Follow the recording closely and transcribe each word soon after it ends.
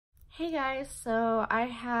Hey guys, so I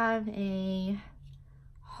have a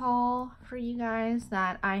haul for you guys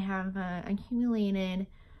that I have accumulated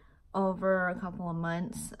over a couple of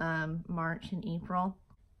months, March and April.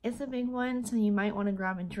 It's a big one, so you might want to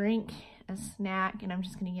grab a drink, a snack, and I'm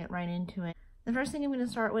just going to get right into it. The first thing I'm going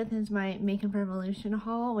to start with is my Makeup Revolution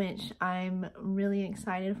haul, which I'm really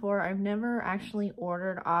excited for. I've never actually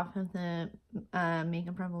ordered off of the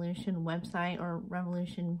Makeup Revolution website or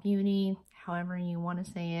Revolution Beauty, however you want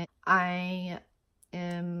to say it. I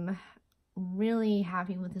am really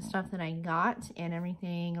happy with the stuff that I got, and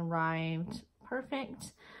everything arrived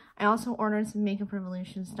perfect. I also ordered some Makeup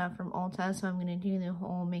Revolution stuff from Ulta, so I'm going to do the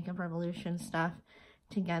whole Makeup Revolution stuff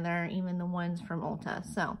together, even the ones from Ulta.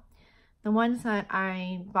 So the ones that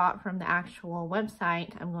I bought from the actual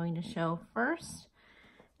website, I'm going to show first.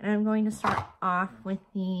 And I'm going to start off with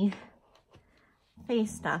the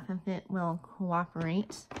face stuff, if it will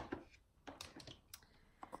cooperate.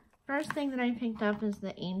 First thing that I picked up is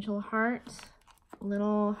the Angel Heart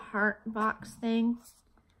little heart box thing.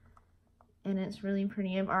 And it's really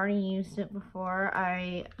pretty. I've already used it before.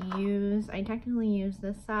 I technically use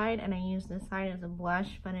this side, and I use this side as a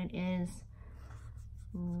blush, but it is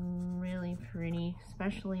really pretty,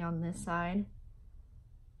 especially on this side.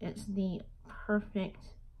 It's the perfect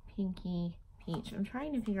pinky peach. I'm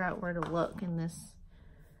trying to figure out where to look in this.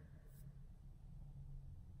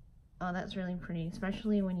 Oh, that's really pretty,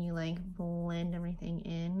 especially when you like blend everything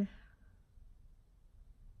in.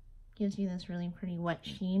 Gives you this really pretty wet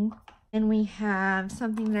sheen. And we have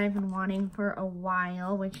something that I've been wanting for a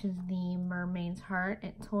while, which is the Mermaid's Heart.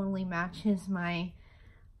 It totally matches my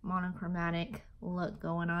monochromatic look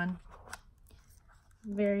going on.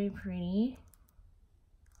 Very pretty.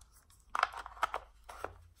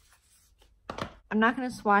 I'm not going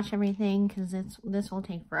to swatch everything because this will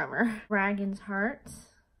take forever. Dragon's Heart.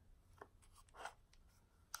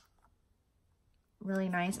 Really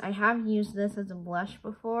nice. I have used this as a blush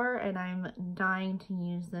before, and I'm dying to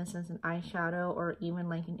use this as an eyeshadow or even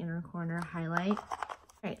like an inner corner highlight.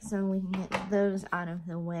 Alright, so we can get those out of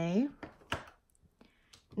the way.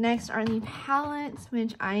 Next are the palettes,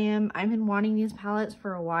 which I've been wanting these palettes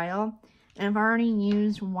for a while, and I've already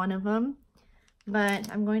used one of them,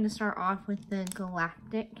 but I'm going to start off with the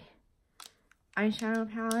Galactic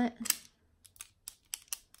eyeshadow palette.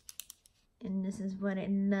 And this is what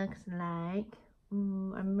it looks like.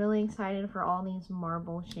 I'm really excited for all these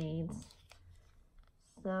marble shades.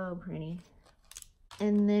 So pretty.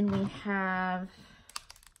 And then we have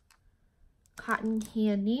Cotton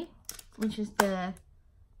Candy, which is the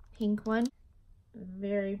pink one.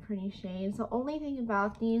 Very pretty shades. The only thing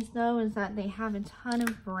about these though is that they have a ton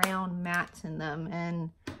of brown mattes in them, and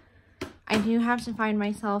I do have to find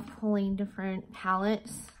myself pulling out different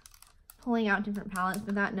palettes,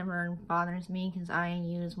 but that never bothers me because I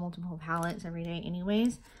use multiple palettes every day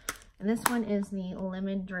anyways. And this one is the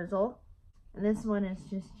Lemon Drizzle, and this one is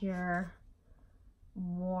just your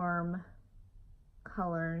warm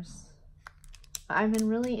colors. I've been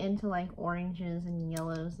really into like oranges and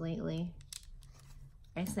yellows lately.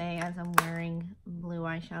 I say as I'm wearing blue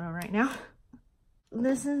eyeshadow right now.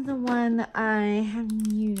 This is the one that I have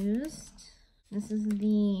used. This is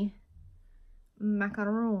the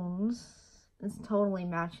Macarons. This totally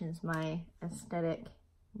matches my aesthetic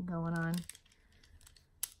going on.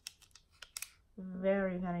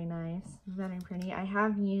 Very, very nice. Very pretty. I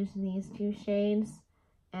have used these two shades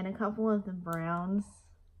and a couple of the browns.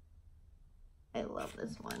 I love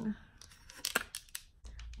this one.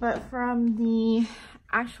 But from the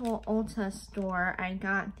actual Ulta store, I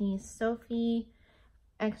got the Sophie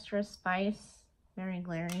Extra Spice. Very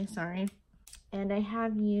glary, sorry. And I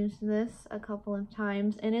have used this a couple of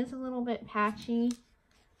times. It is a little bit patchy,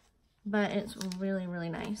 but it's really, really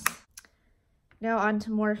nice. Now on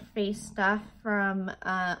to more face stuff from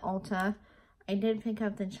Ulta. I did pick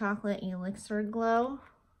up the Chocolate Elixir Glow.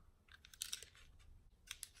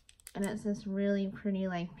 And it's this really pretty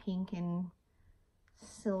like pink and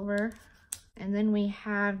silver. And then we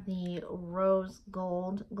have the Rose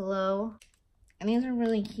Gold Glow. And these are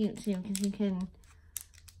really cute too because you can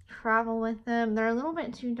travel with them. They're a little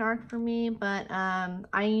bit too dark for me, but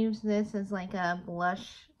I use this as like a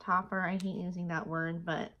blush topper. I hate using that word,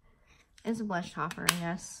 but it's a blush topper, I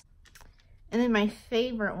guess. And then my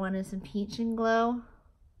favorite one is the Peach and Glow.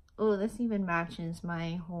 Oh, this even matches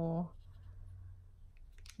my whole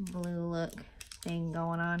blue look thing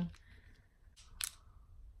going on.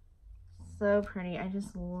 So pretty. I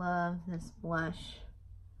just love this blush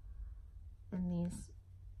and these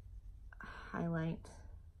highlights.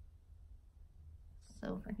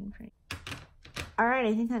 So freaking pretty. Alright,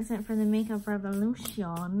 I think that's it for the Makeup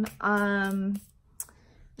Revolution.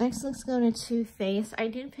 Next, let's go to Too Faced. I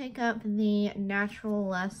did pick up the Natural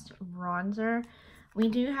Lust bronzer. We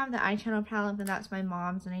do have the eyeshadow palette, but that's my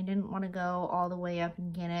mom's, and I didn't want to go all the way up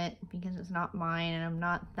and get it because it's not mine, and I'm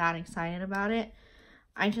not that excited about it.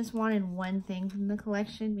 I just wanted one thing from the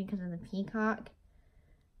collection because of the peacock.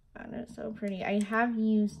 And it's so pretty. I have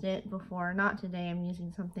used it before. Not today. I'm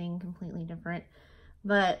using something completely different.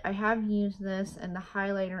 But I have used this, and the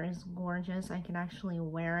highlighter is gorgeous. I can actually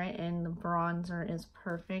wear it, and the bronzer is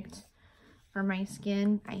perfect for my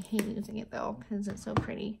skin. I hate using it, though, because it's so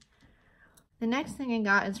pretty. The next thing I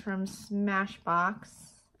got is from Smashbox.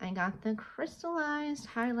 I got the crystallized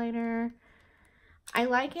highlighter. I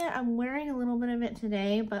like it. I'm wearing a little bit of it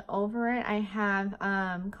today, but over it I have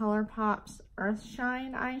ColourPop's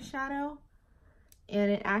Earthshine eyeshadow. And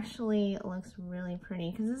it actually looks really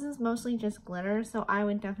pretty because this is mostly just glitter, so I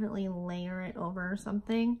would definitely layer it over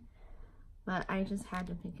something. But I just had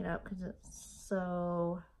to pick it up because it's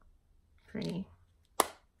so pretty.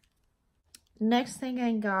 Next thing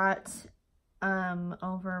I got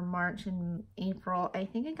over March and April. I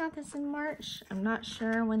think I got this in March. I'm not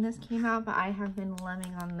sure when this came out, but I have been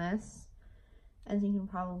loving on this. As you can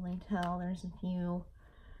probably tell, there's a few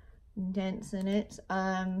dents in it.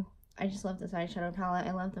 I just love this eyeshadow palette.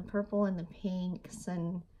 I love the purple and the pinks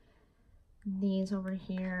and these over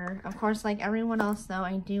here. Of course, like everyone else though,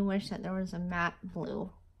 I do wish that there was a matte blue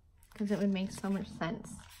because it would make so much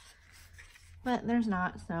sense. But there's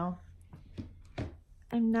not, so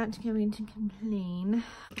I'm not going to complain.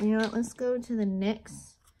 You know what, let's go to the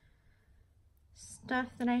NYX stuff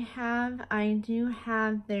that I have. I do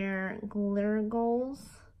have their glitter goals.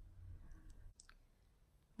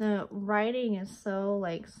 The writing is so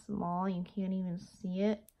like small, you can't even see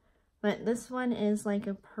it. But this one is like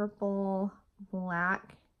a purple,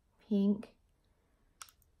 black, pink.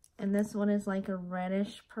 And this one is like a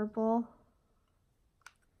reddish purple.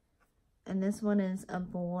 And this one is a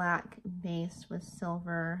black base with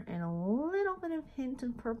silver and a little bit of hint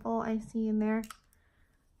of purple I see in there.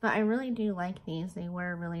 But I really do like these. They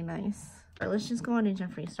wear really nice. All right, let's just go on to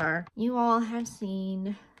Jeffree Star. You all have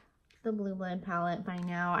seen the Blue Blood palette by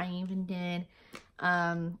now. I even did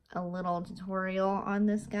a little tutorial on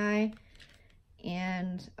this guy.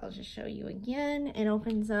 And I'll just show you again. It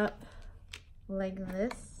opens up like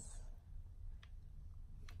this.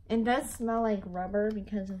 It does smell like rubber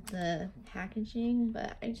because of the packaging,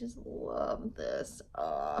 but I just love this.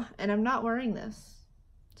 And I'm not wearing this.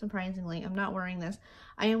 Surprisingly, I'm not wearing this.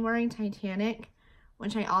 I am wearing Titanic,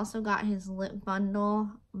 which I also got his lip bundle,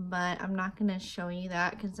 but I'm not going to show you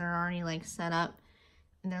that because they're already like set up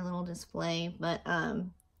in their little display. But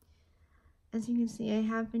as you can see, I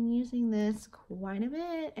have been using this quite a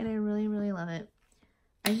bit, and I really, really love it.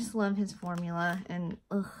 I just love his formula, and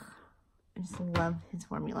ugh. I just love his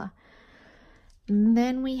formula. And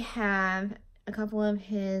then we have a couple of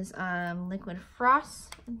his liquid frosts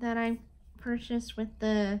that I purchased with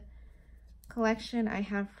the collection. I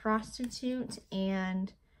have Frostitute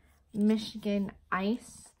and Michigan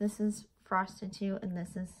Ice. This is Frostitute and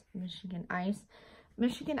this is Michigan Ice.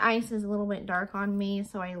 Michigan Ice is a little bit dark on me,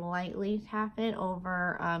 so I lightly tap it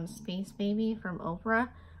over Space Baby from Ofra.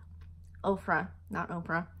 Ofra, not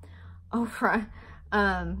Oprah. Ofra.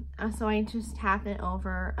 So I just tap it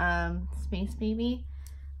over Space Baby.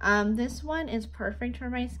 This one is perfect for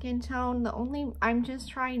my skin tone. I'm just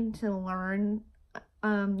trying to learn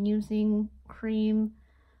using cream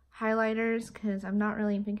highlighters because I'm not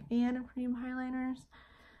really a big fan of cream highlighters.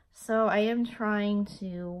 So I am trying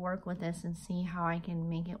to work with this and see how I can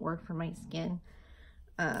make it work for my skin.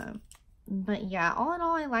 But yeah, all in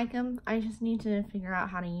all, I like them. I just need to figure out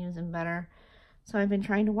how to use them better. So I've been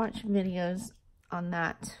trying to watch videos on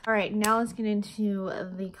that. All right, now let's get into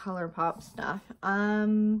the ColourPop stuff.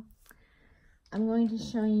 I'm going to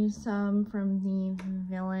show you some from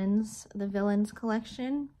the Villains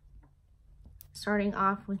collection. Starting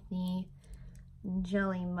off with the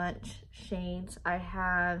Jelly Much shades. I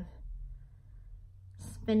have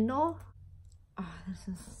Spindle. Oh, this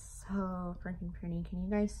is so freaking pretty. Can you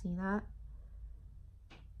guys see that?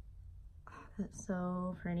 Oh, that's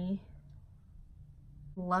so pretty.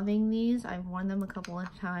 Loving these. I've worn them a couple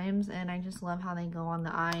of times and I just love how they go on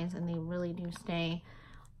the eyes, and they really do stay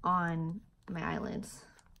on my eyelids.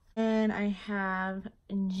 And I have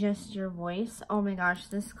Just Your Voice. Oh my gosh,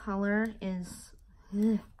 this color is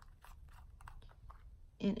ugh.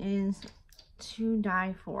 It is to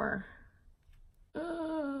die for.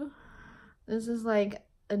 This is like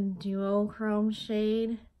a duochrome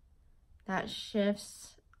shade that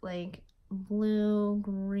shifts like blue,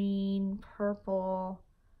 green, purple.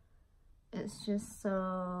 It's just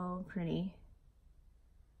so pretty.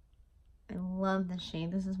 I love this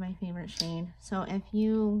shade. This is my favorite shade. So if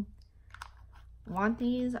you want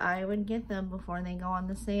these, I would get them before they go on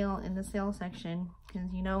the sale in the sale section,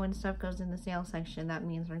 because you know when stuff goes in the sale section, that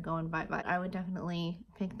means they're going bye-bye. I would definitely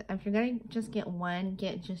pick if you're gonna just get one,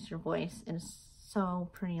 get Just Your Voice. It's so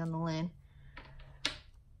pretty on the lid.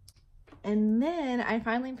 And then I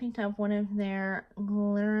finally picked up one of their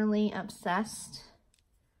Glitterly Obsessed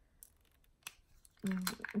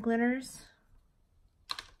glitters.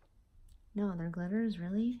 No, they're glitters,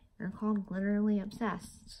 really? They're called Glitterly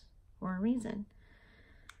Obsessed for a reason.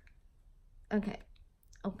 Okay,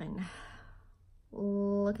 open.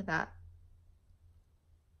 Look at that.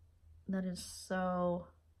 That is so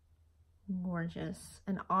gorgeous.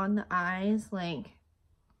 And on the eyes, like,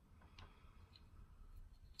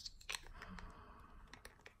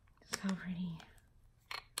 so pretty.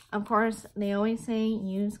 Of course, they always say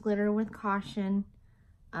use glitter with caution.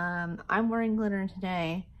 I'm wearing glitter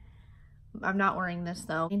today. I'm not wearing this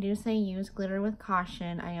though. They do say use glitter with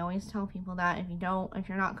caution. I always tell people that if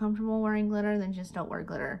you're not comfortable wearing glitter, then just don't wear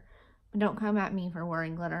glitter. But don't come at me for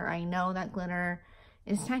wearing glitter. I know that glitter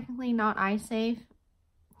is technically not eye safe.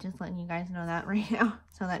 Just letting you guys know that right now,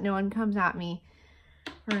 so that no one comes at me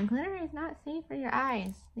for glitter is not safe for your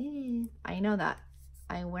eyes. I know that.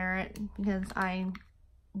 I wear it because I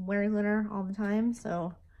wear glitter all the time,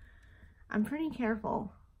 so I'm pretty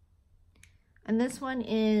careful. And this one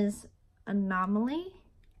is Anomaly.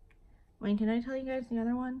 Wait, did I tell you guys the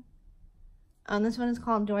other one? This one is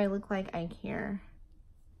called Do I Look Like I Care?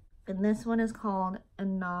 And this one is called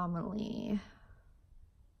Anomaly.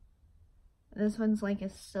 This one's like a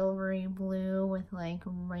silvery blue with like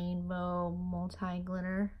rainbow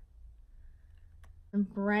multi-glitter. The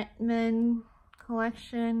Bretman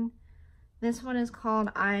collection. This one is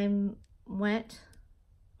called I'm Wet.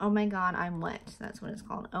 Oh my god, I'm wet. That's what it's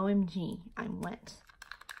called. OMG, I'm wet.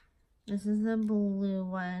 This is the blue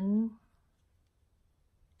one.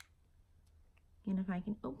 And if I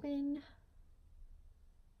can open.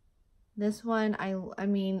 This one, I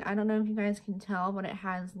mean, I don't know if you guys can tell, but it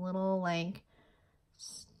has little like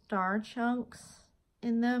star chunks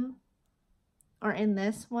in them. Or in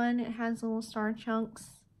this one, it has little star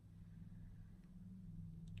chunks.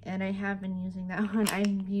 And I have been using that one.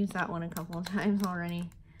 I've used that one a couple of times already.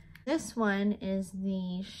 This one is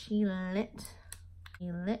the She Lit.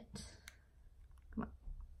 Come on.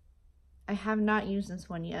 I have not used this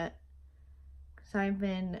one yet, because I've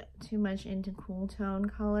been too much into cool tone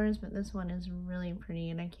colors, but this one is really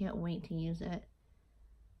pretty and I can't wait to use it.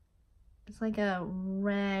 It's like a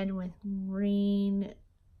red with green,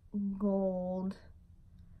 gold,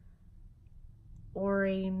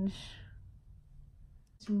 orange.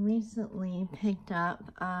 Recently picked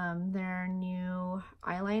up their new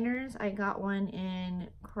eyeliners. I got one in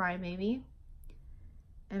Crybaby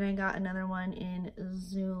and I got another one in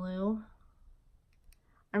Zulu.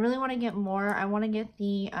 I really want to get more. I want to get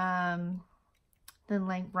the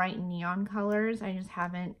like bright neon colors. I just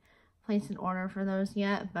haven't placed an order for those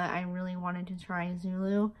yet, but I really wanted to try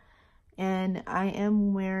Zulu, and I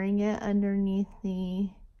am wearing it underneath the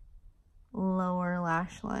lower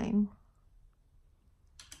lash line.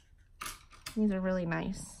 These are really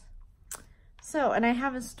nice. So, and I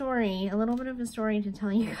have a story, a little bit of a story to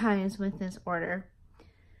tell you guys with this order.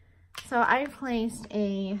 So I placed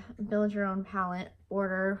a build your own palette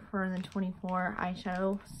order for the 24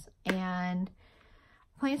 eyeshadows and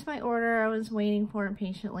placed my order. I was waiting for it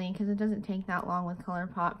patiently because it doesn't take that long with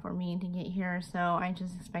ColourPop for me to get here. So I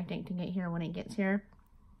just expect it to get here when it gets here.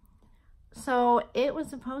 So it was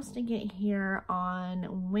supposed to get here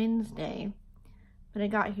on Wednesday, but it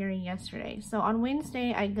got here yesterday. So on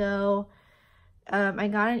Wednesday, I got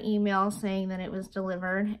an email saying that it was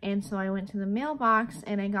delivered, and so I went to the mailbox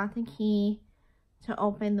and I got the key to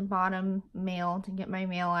open the bottom mail to get my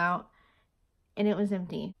mail out, and it was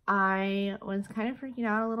empty. I was kind of freaking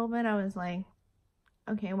out a little bit. I was like,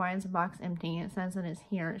 okay, why is the box empty? It says that it's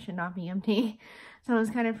here. It should not be empty. So I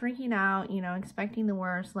was kind of freaking out, you know, expecting the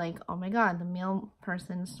worst, like, oh my god, the mail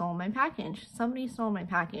person stole my package. Somebody stole my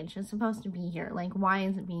package. It's supposed to be here. Like, why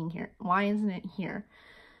is it being here? Why isn't it here?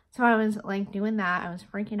 So I was, like, doing that. I was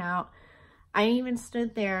freaking out. I even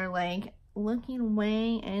stood there, like, looking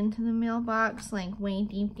way into the mailbox, like, way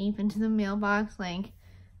deep into the mailbox. Like,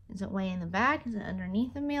 is it way in the back? Is it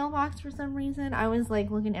underneath the mailbox for some reason? I was,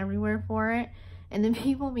 like, looking everywhere for it. And the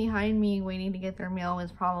people behind me waiting to get their mail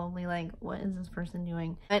was probably like, what is this person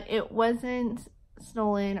doing? But it wasn't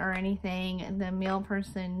stolen or anything. The mail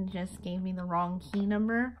person just gave me the wrong key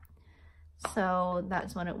number. So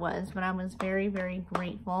that's what it was. But I was very, very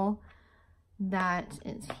grateful that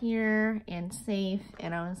it's here and safe.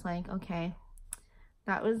 And I was like, okay,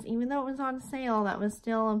 that was, even though it was on sale, that was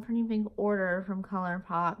still a pretty big order from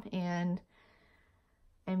ColourPop. And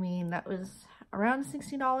I mean, that was around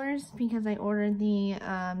 $60 because I ordered the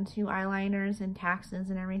 2 eyeliners and taxes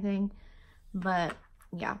and everything. But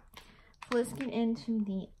yeah, so let's get into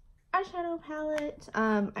the eyeshadow palette.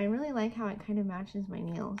 I really like how it kind of matches my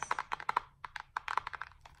nails.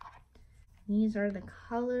 These are the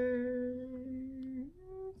colors.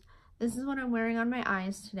 This is what I'm wearing on my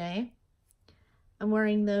eyes today. I'm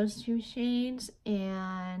wearing those 2 shades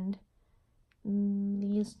and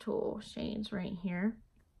these 2 shades right here.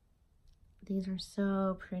 These are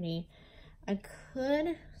so pretty. I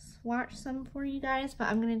could swatch some for you guys, but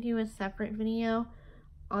I'm going to do a separate video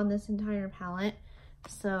on this entire palette.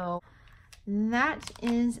 So that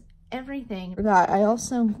is everything. I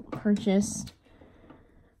also purchased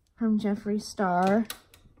from Jeffree Star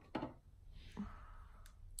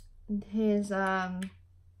his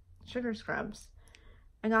sugar scrubs.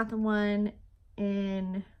 I got the one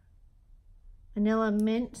in vanilla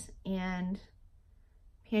mint and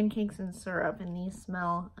pancakes and syrup, and these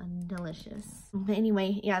smell delicious. But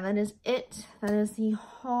anyway, yeah, that is it. That is the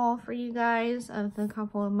haul for you guys of the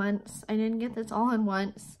couple of months. I didn't get this all in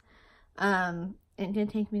once. It did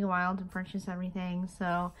take me a while to purchase everything.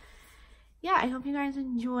 So yeah, I hope you guys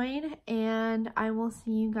enjoyed, and I will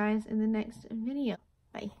see you guys in the next video.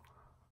 Bye.